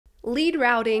Lead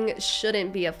routing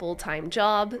shouldn't be a full-time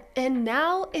job, and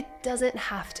now it doesn't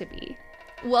have to be.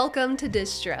 Welcome to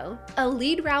Distro, a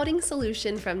lead routing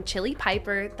solution from Chili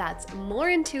Piper that's more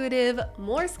intuitive,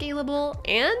 more scalable,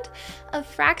 and a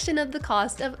fraction of the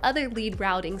cost of other lead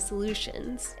routing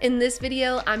solutions. In this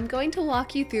video, I'm going to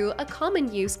walk you through a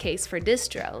common use case for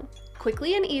Distro: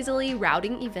 quickly and easily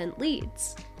routing event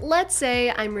leads. Let's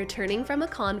say I'm returning from a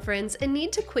conference and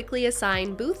need to quickly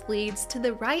assign booth leads to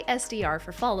the right SDR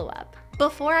for follow-up.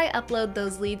 Before I upload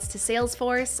those leads to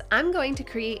Salesforce, I'm going to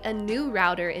create a new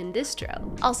router in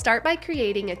Distro. I'll start by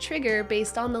creating a trigger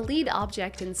based on the lead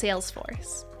object in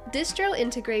Salesforce. Distro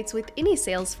integrates with any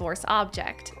Salesforce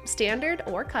object, standard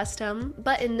or custom,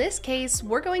 but in this case,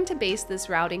 we're going to base this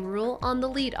routing rule on the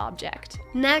lead object.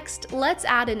 Next, let's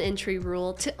add an entry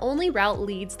rule to only route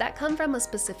leads that come from a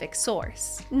specific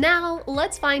source. Now,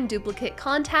 let's find duplicate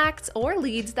contacts or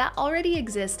leads that already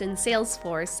exist in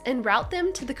Salesforce and route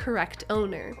them to the correct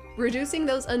owner, reducing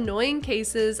those annoying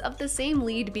cases of the same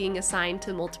lead being assigned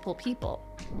to multiple people.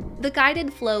 The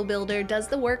guided flow builder does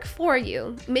the work for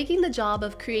you, making the job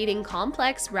of creating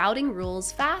complex routing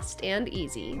rules fast and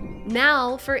easy.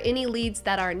 Now, for any leads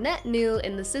that are net new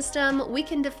in the system, we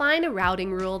can define a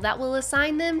routing rule that will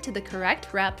assign them to the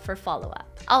correct rep for follow-up.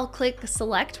 I'll click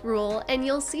Select Rule, and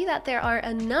you'll see that there are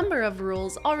a number of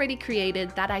rules already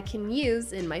created that I can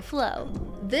use in my flow.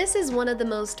 This is one of the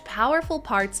most powerful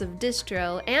parts of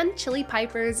Distro and Chili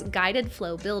Piper's guided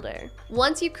flow builder.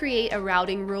 Once you create a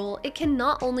routing rule, it can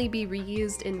not only be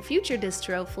reused in future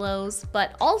Distro flows,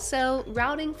 but also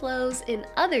routing flows in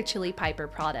other Chili Piper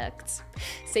products,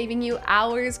 saving you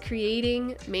hours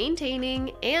creating,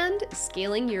 maintaining, and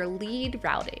scaling your lead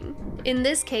routing. In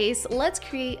this case, let's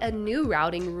create a new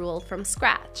routing rule from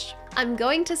scratch. I'm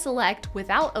going to select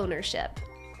Without Ownership.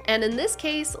 And in this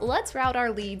case, let's route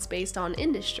our leads based on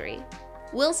industry.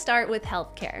 We'll start with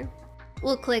healthcare.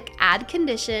 We'll click Add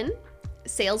Condition,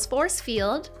 Salesforce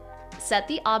Field, set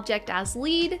the object as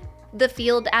lead, the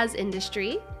field as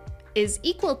industry, is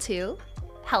equal to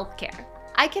healthcare.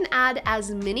 I can add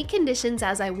as many conditions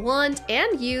as I want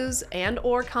and use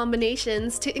and/or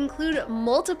combinations to include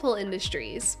multiple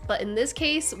industries, but in this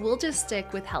case, we'll just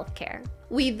stick with healthcare.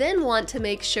 We then want to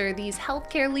make sure these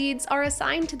healthcare leads are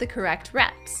assigned to the correct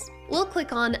reps. We'll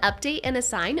click on Update and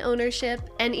Assign Ownership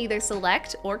and either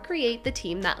select or create the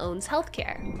team that owns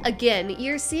healthcare. Again,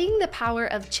 you're seeing the power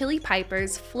of Chili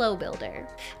Piper's Flow Builder.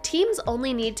 Teams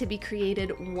only need to be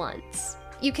created once.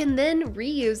 You can then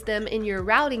reuse them in your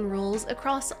routing rules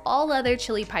across all other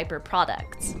Chili Piper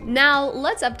products. Now,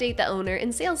 let's update the owner in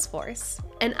Salesforce.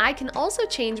 And I can also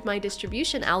change my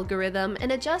distribution algorithm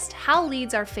and adjust how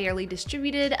leads are fairly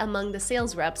distributed among the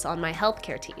sales reps on my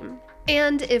healthcare team.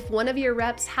 And if one of your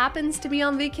reps happens to be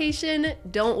on vacation,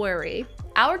 don't worry.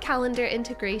 Our calendar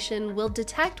integration will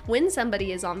detect when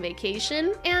somebody is on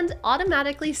vacation and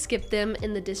automatically skip them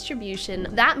in the distribution.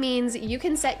 That means you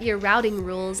can set your routing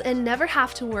rules and never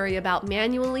have to worry about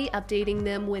manually updating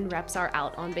them when reps are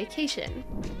out on vacation.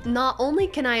 Not only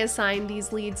can I assign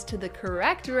these leads to the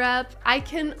correct rep, I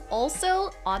can also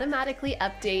automatically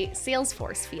update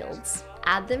Salesforce fields,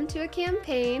 add them to a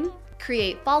campaign,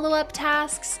 create follow-up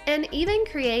tasks, and even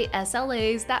create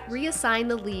SLAs that reassign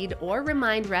the lead or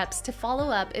remind reps to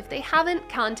follow up if they haven't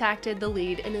contacted the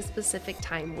lead in a specific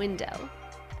time window.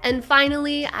 And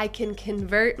finally, I can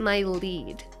convert my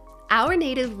lead. Our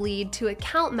native lead to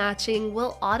account matching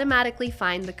will automatically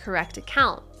find the correct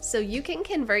account, so you can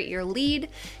convert your lead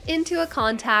into a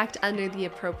contact under the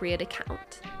appropriate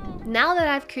account. Now that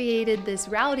I've created this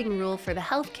routing rule for the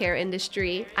healthcare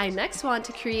industry, I next want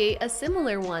to create a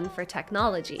similar one for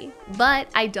technology. But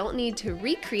I don't need to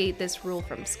recreate this rule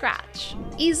from scratch.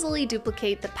 Easily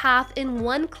duplicate the path in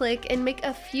one click and make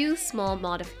a few small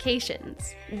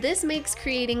modifications. This makes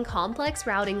creating complex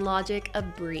routing logic a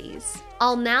breeze.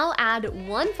 I'll now add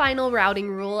one final routing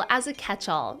rule as a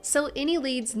catch-all, so any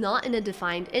leads not in a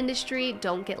defined industry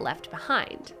don't get left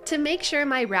behind. To make sure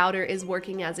my router is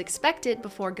working as expected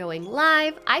before going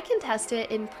live, I can test it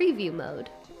in preview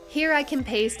mode. Here I can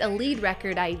paste a lead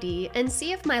record ID and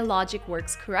see if my logic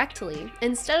works correctly,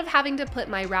 instead of having to put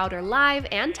my router live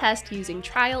and test using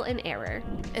trial and error.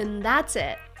 And that's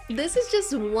it. This is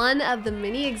just one of the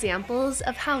many examples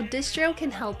of how Distro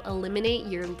can help eliminate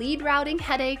your lead routing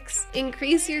headaches,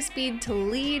 increase your speed to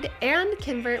lead, and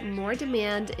convert more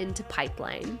demand into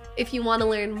pipeline. If you want to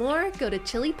learn more, go to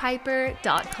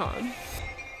chilipiper.com.